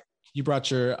 we were. You brought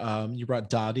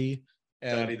Dottie.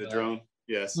 Dottie the drone.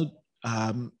 Yes.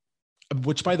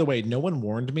 Which, by the way, no one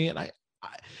warned me. And I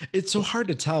it's so hard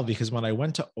to tell because when I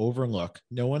went to Overlook,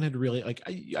 no one had really, like,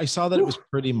 I saw that it was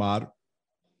pretty mod.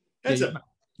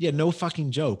 No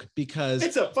fucking joke, because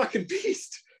it's a fucking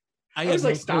beast. I was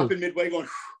like stopping midway going,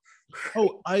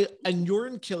 and you're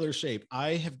in killer shape.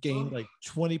 I have gained like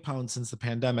 20 pounds since the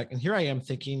pandemic. And here I am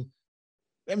thinking,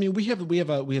 I mean, we have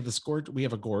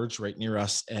a gorge right near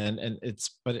us, and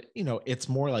it's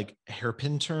more like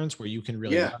hairpin turns where you can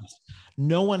really rest.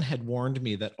 No one had warned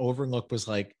me that Overlook was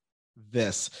like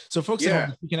this. So folks at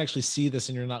home, you can actually see this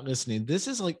and you're not listening. This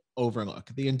is like Overlook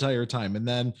the entire time. And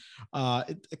then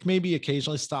it maybe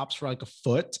occasionally stops for like a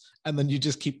foot, and then you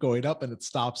just keep going up and it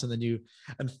stops. And then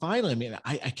and finally, I mean,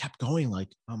 I kept going like,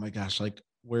 oh my gosh, like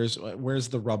where's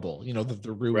the rubble,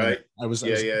 the ruin. Right. I was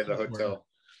the hotel.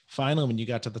 Finally, when you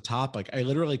got to the top, like I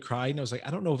literally cried and I was like,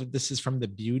 I don't know if this is from the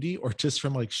beauty or just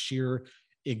from like sheer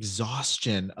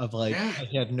exhaustion of like, I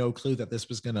had no clue that this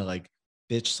was going to like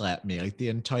bitch slap me like the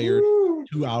entire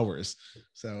 2 hours.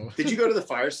 So did you go to the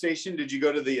fire station? Did you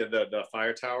go to the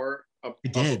fire tower up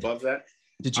above that?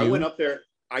 Did you? I went up there.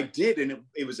 I did. And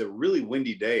it was a really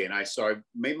windy day. And I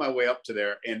made my way up to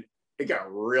there, and it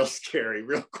got real scary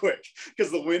real quick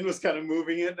because the wind was kind of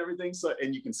moving it and everything. So,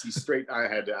 and you can see straight. I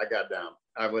got down.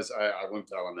 I went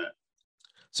down on that.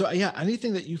 So yeah,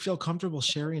 anything that you feel comfortable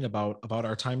sharing about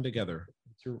our time together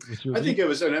with your I think it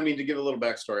was, and I mean, to give a little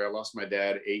backstory, I lost my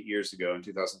dad 8 years ago in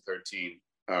 2013.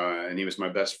 And he was my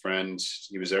best friend.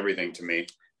 He was everything to me.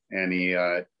 And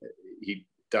he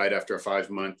died after a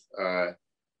 5-month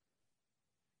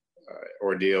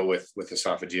ordeal with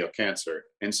esophageal cancer.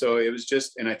 And so it was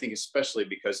just, and I think especially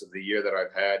because of the year that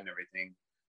I've had and everything,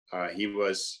 he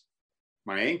was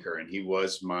my anchor, and he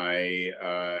was my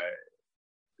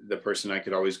the person I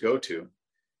could always go to.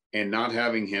 And not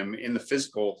having him in the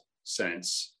physical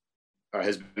sense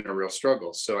has been a real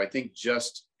struggle. So I think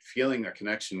just feeling a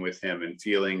connection with him and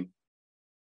feeling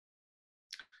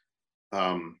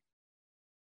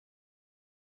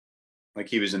like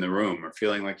he was in the room, or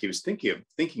feeling like he was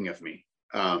thinking of me,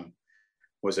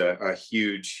 was a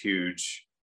huge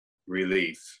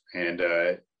relief, and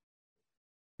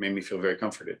made me feel very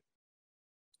comforted.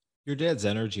 Your dad's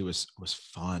energy was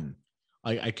fun.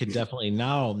 I could definitely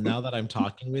now that I'm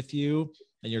talking with you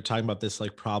and you're talking about this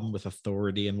like problem with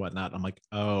authority and whatnot, I'm like,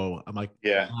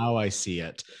 Yeah. now I see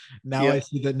it. Yeah.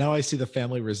 Now I see the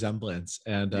family resemblance.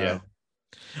 And Yeah.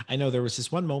 I know there was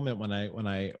this one moment when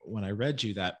I read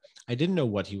you that I didn't know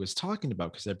what he was talking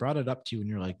about because I brought it up to you and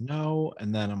you're like, no.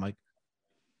 And then I'm like,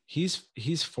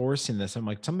 he's forcing this. I'm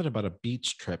like, something about a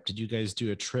beach trip. Did you guys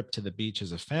do a trip to the beach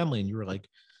as a family? And you were like,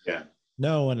 Yeah.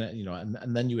 no. And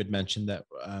and then you had mentioned that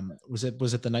was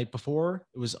it the night before?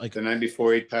 It was like The night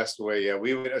before he passed away. Yeah.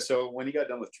 So when he got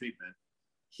done with treatment,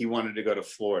 he wanted to go to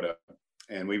Florida.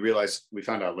 And we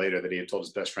found out later that he had told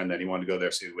his best friend that he wanted to go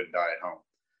there so he wouldn't die at home.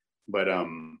 But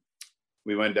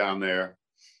we went down there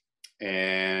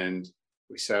and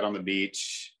we sat on the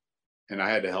beach, and I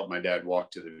had to help my dad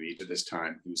walk to the beach at this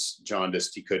time. He was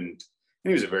jaundiced. He couldn't, and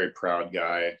he was a very proud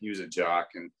guy. He was a jock.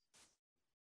 And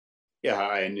yeah,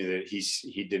 I knew that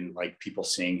he didn't like people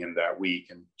seeing him that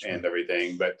week and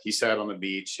everything, but he sat on the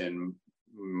beach, and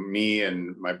me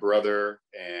and my brother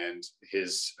and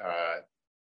his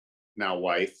now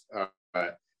wife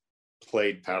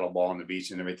played paddleball on the beach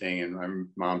and everything. And my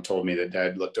mom told me that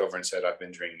Dad looked over and said, "I've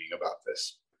been dreaming about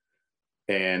this."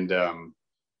 And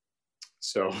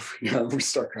so we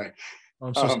start crying.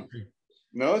 I'm so sorry.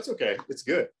 No, it's okay. It's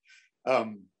good.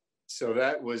 So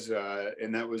that was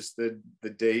and that was the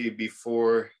day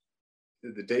before,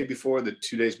 the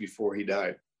 2 days before he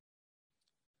died.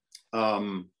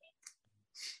 Yeah,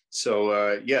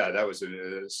 that was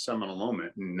a seminal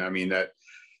moment. And I mean, that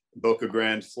Boca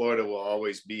Grande, Florida will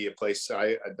always be a place.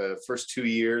 The first 2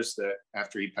 years that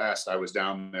after he passed, I was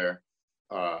down there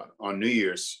on New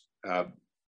Year's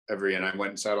and I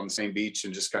went and sat on the same beach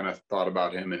and just kind of thought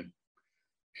about him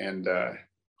and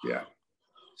yeah.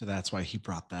 So that's why he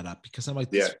brought that up, because I'm like,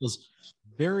 this feels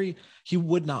he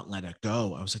would not let it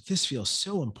go. I was like, this feels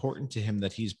so important to him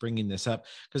that he's bringing this up.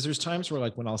 Because there's times where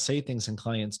like when I'll say things and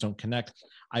clients don't connect,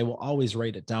 I will always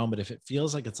write it down. But if it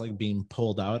feels like it's like being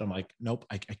pulled out, I'm like, nope,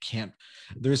 I can't.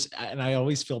 And I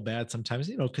always feel bad sometimes,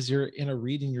 because you're in a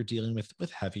reading, you're dealing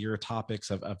with heavier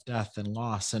topics of death and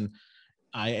loss. And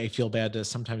I feel bad to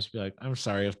sometimes be like, I'm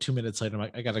sorry, if 2 minutes later, I'm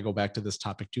like, I got to go back to this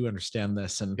topic. Do you understand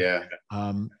this? And yeah.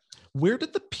 Where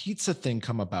did the pizza thing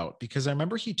come about? Because I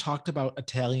remember he talked about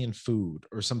Italian food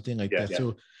or something like that. Yeah.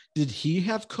 So did he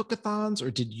have cookathons, or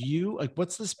did you? Like,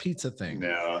 what's this pizza thing?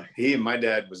 No, my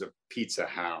dad was a pizza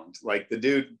hound. Like the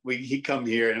dude, he'd come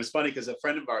here, and it was funny because a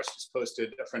friend of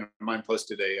mine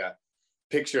posted a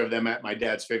picture of them at my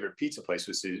dad's favorite pizza place,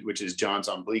 which is John's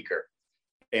on Bleecker.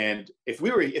 And if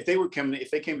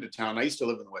they came to town, I used to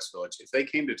live in the West Village. If they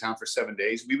came to town for 7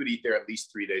 days, we would eat there at least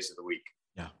 3 days of the week.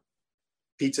 Yeah.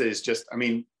 Pizza is just, I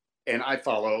mean, and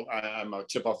I'm a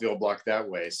chip off the old block that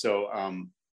way. So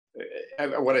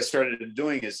what I started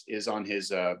doing is on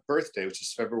his birthday, which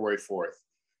is February 4th,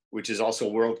 which is also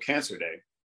World Cancer Day.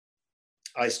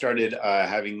 I started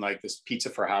having like this pizza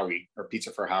for Howie or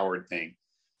pizza for Howard thing.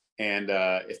 And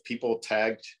if people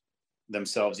tagged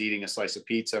themselves eating a slice of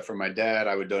pizza from my dad,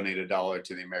 I would donate $1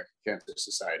 to the American Cancer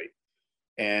Society.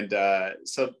 And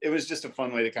so it was just a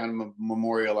fun way to kind of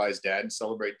memorialize Dad and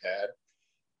celebrate Dad.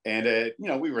 And,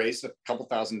 we raised a couple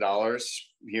 $1,000s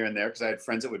here and there because I had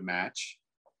friends that would match.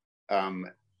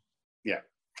 Yeah.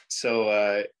 So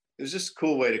it was just a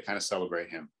cool way to kind of celebrate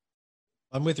him.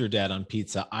 I'm with your dad on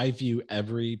pizza. I view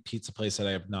every pizza place that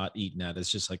I have not eaten at as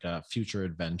just like a future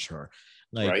adventure.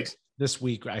 Like right. This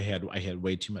week I had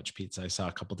way too much pizza. I saw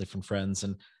a couple different friends,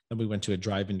 and then we went to a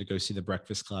drive-in to go see the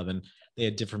Breakfast Club, and they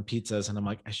had different pizzas. And I'm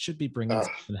like, I should be bringing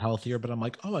something healthier, but I'm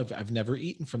like, oh, I've never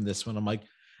eaten from this one. I'm like,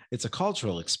 it's a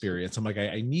cultural experience. I'm like,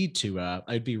 I need to,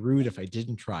 I'd be rude if I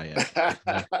didn't try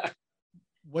it.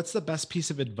 What's the best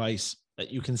piece of advice that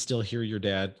you can still hear your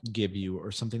dad give you,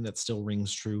 or something that still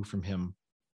rings true from him?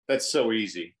 That's so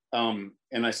easy. And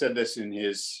I said this in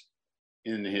his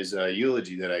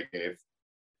eulogy that I gave.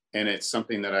 And it's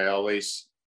something that I always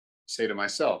say to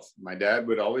myself. My dad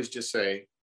would always just say,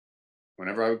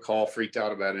 whenever I would call freaked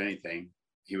out about anything,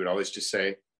 he would always just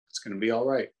say, it's going to be all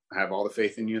right. I have all the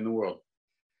faith in you in the world.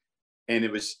 And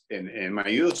it was in my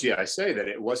eulogy, I say that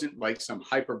it wasn't like some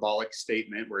hyperbolic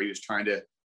statement where he was trying to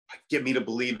get me to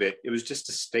believe it. It was just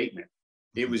a statement.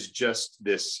 It was just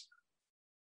this,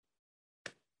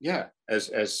 yeah,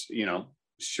 as you know,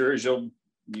 sure as you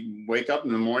wake up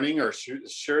in the morning, or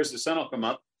sure as the sun will come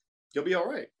up, you'll be all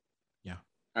right. Yeah.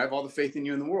 I have all the faith in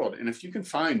you in the world. And if you can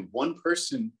find one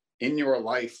person in your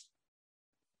life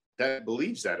that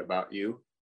believes that about you,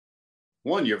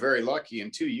 one, you're very lucky.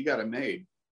 And two, you got it made.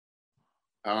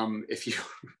 If you,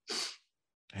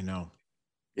 I know.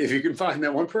 if you can find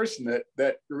that one person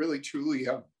that really truly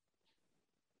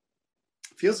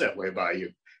feels that way by you,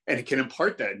 and it can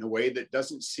impart that in a way that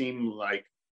doesn't seem like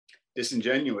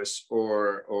disingenuous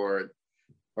or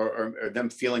them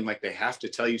feeling like they have to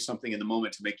tell you something in the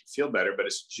moment to make you feel better, but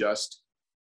it's just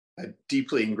a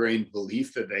deeply ingrained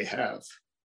belief that they have.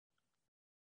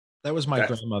 That was my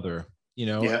grandmother, you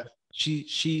know. Yeah.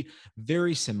 She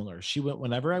very similar. She went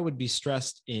whenever I would be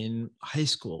stressed in high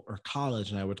school or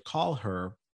college and I would call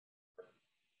her,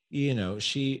 you know,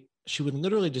 she would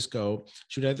literally just go,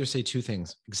 she would either say two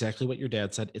things, exactly what your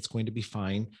dad said, it's going to be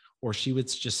fine, or she would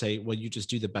just say, well, you just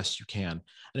do the best you can.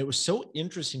 And it was so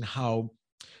interesting how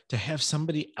to have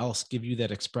somebody else give you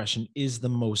that expression is the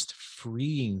most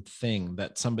freeing thing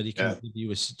that somebody can give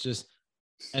you. Is just,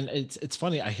 and it's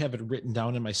funny, I have it written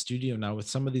down in my studio now with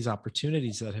some of these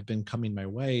opportunities that have been coming my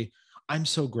way. I'm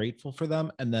so grateful for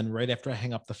them. And then right after I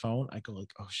hang up the phone, I go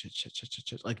like, oh shit.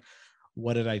 Like,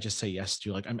 what did I just say yes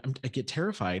to? Like, I get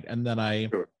terrified. And then I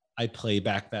play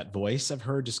back that voice of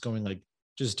her just going like,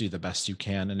 just do the best you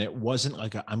can. And it wasn't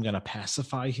like I'm going to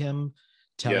pacify him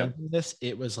telling him this.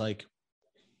 It was like,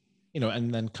 you know,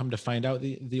 and then come to find out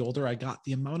the older I got,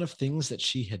 the amount of things that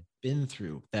she had been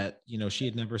through that, you know, she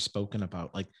had never spoken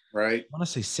about, like, right. I want to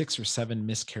say 6 or 7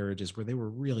 miscarriages where they were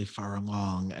really far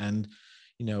along and,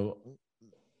 you know,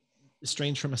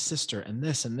 estranged from a sister and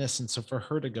this and this. And so for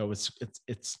her to go, it's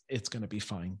going to be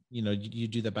fine. You know, you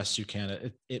do the best you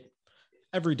can. It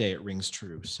every day it rings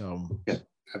true. So yeah,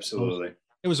 absolutely.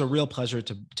 It was a real pleasure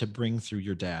to bring through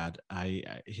your dad.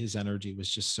 His energy was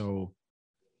just so,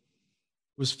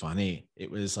 it was funny. It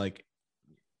was like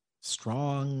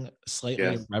strong,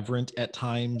 slightly irreverent at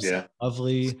times,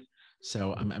 lovely.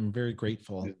 So I'm very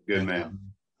grateful. Good man.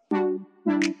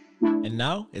 And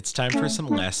now it's time for some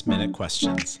last minute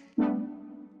questions.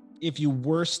 If you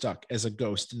were stuck as a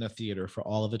ghost in a theater for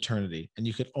all of eternity and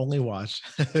you could only watch,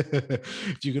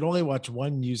 if you could only watch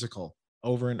one musical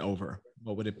over and over,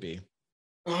 what would it be?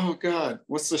 Oh God,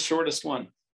 what's the shortest one?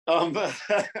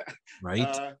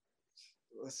 Right.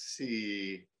 Let's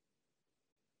see.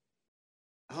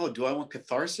 Oh, do I want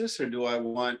Catharsis or do I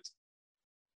want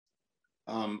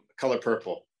Color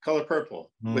Purple? Color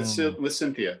Purple with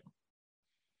Cynthia.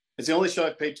 It's the only show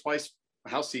I paid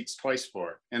house seats twice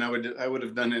for, and I would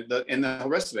have done it. And the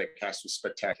rest of that cast was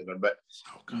spectacular, but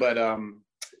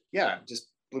yeah,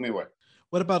 just blew me away.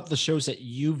 What about the shows that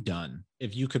you've done?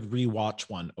 If you could rewatch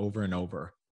one over and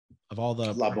over, of all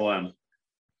the La Boheme.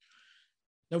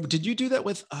 No, did you do that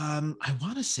with? I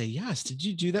want to say yes. Did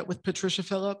you do that with Patricia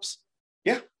Phillips?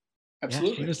 Yeah,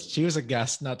 absolutely. Yeah, she was a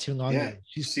guest not too long ago.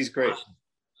 She's great.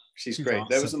 She's great. Awesome.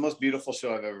 That was the most beautiful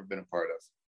show I've ever been a part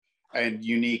of, and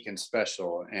unique and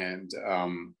special. And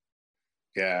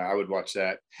yeah, I would watch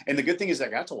that. And the good thing is I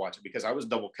got to watch it because I was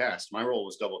double cast. My role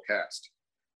was double cast,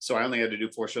 so I only had to do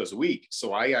 4 shows a week.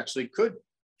 So I actually could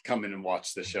come in and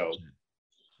watch the show.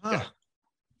 Yeah.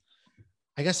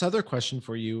 I guess other question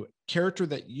for you, character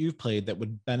that you've played that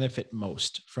would benefit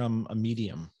most from a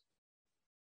medium?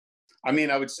 I mean,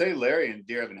 I would say Larry in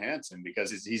Dear Evan Hansen because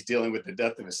he's dealing with the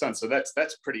death of his son. So that's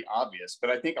pretty obvious. But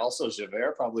I think also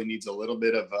Javert probably needs a little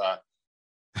bit of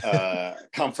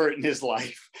comfort in his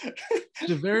life.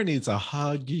 Javert needs a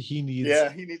hug. He needs a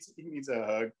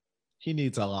hug. He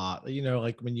needs a lot. You know,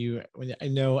 like when I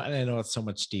know it's so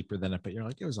much deeper than it, but you're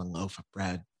like, it was a loaf of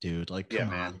bread, dude. Like, come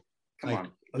on. Come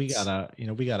on. We gotta.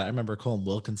 I remember Colin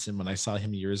Wilkinson, when I saw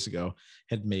him years ago,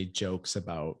 had made jokes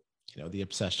about, you know, the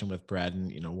obsession with bread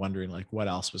and, you know, wondering like what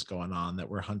else was going on, that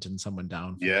we're hunting someone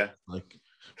down. Like,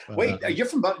 wait, you're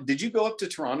from, did you go up to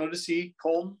Toronto to see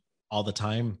Colm? All the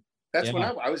time. That's when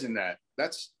I was in that.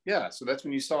 So that's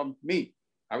when you saw me.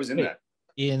 I was in that.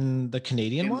 In the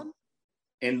Canadian one?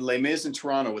 In Les Mis in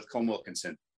Toronto with Colm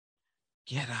Wilkinson.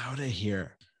 Get out of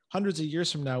here. Hundreds of years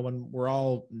from now, when we're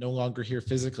all no longer here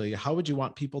physically, how would you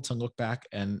want people to look back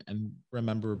and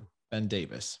remember Ben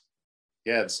Davis?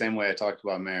 Yeah, the same way I talked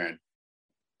about Marin.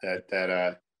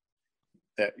 That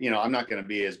you know, I'm not going to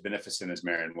be as beneficent as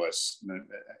Marin was.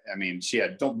 I mean, she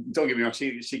had don't get me wrong,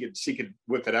 she could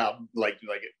whip it out like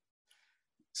it,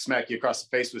 smack you across the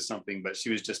face with something, but she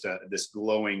was just this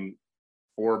glowing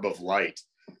orb of light.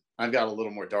 I've got a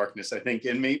little more darkness, I think,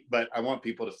 in me, but I want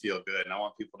people to feel good, and I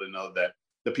want people to know that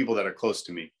the people that are close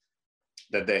to me,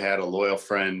 that they had a loyal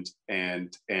friend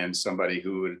and somebody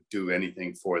who would do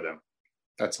anything for them.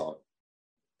 That's all.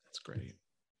 That's great.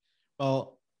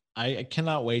 Well, I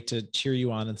cannot wait to cheer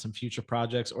you on in some future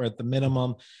projects, or at the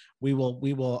minimum, we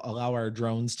will allow our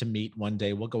drones to meet one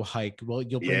day. We'll go hike.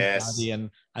 You'll bring Bobby, and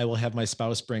I will have my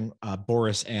spouse bring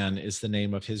Boris Ann is the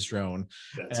name of his drone.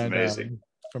 That's amazing.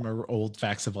 from our old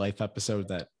Facts of Life episode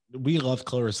that we love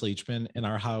Cloris Leachman in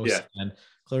our house. Yeah. And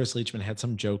Cloris Leachman had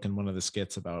some joke in one of the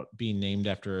skits about being named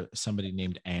after somebody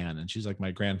named Anne. And she's like,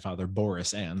 my grandfather,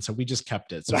 Boris Ann. So we just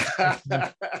kept it. So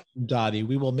Dottie,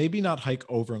 we will maybe not hike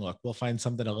Overlook. We'll find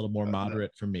something a little more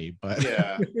moderate for me. But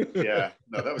yeah.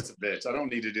 No, that was a bitch. I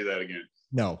don't need to do that again.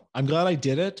 No, I'm glad I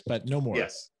did it, but no more.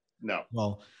 Yes. No.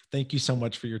 Well, thank you so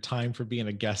much for your time, for being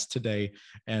a guest today.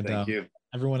 And thank you.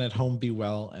 Everyone at home, be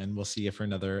well. And we'll see you for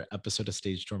another episode of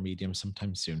Stage Door Medium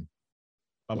sometime soon.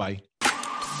 Bye-bye.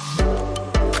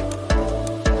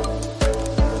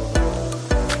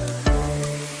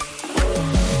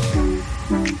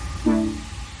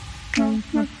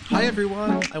 Hi,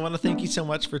 everyone. I want to thank you so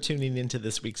much for tuning into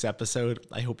this week's episode.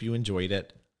 I hope you enjoyed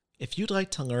it. If you'd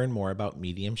like to learn more about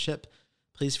mediumship,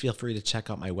 please feel free to check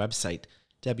out my website,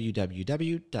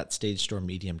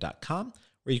 www.stagedoormedium.com,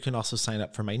 where you can also sign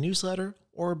up for my newsletter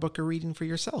or book a reading for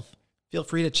yourself. Feel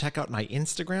free to check out my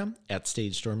Instagram at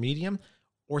Stage Door Medium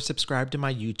or subscribe to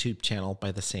my YouTube channel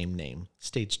by the same name,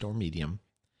 Stage Door Medium.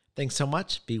 Thanks so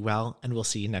much, be well, and we'll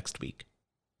see you next week.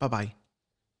 Bye-bye.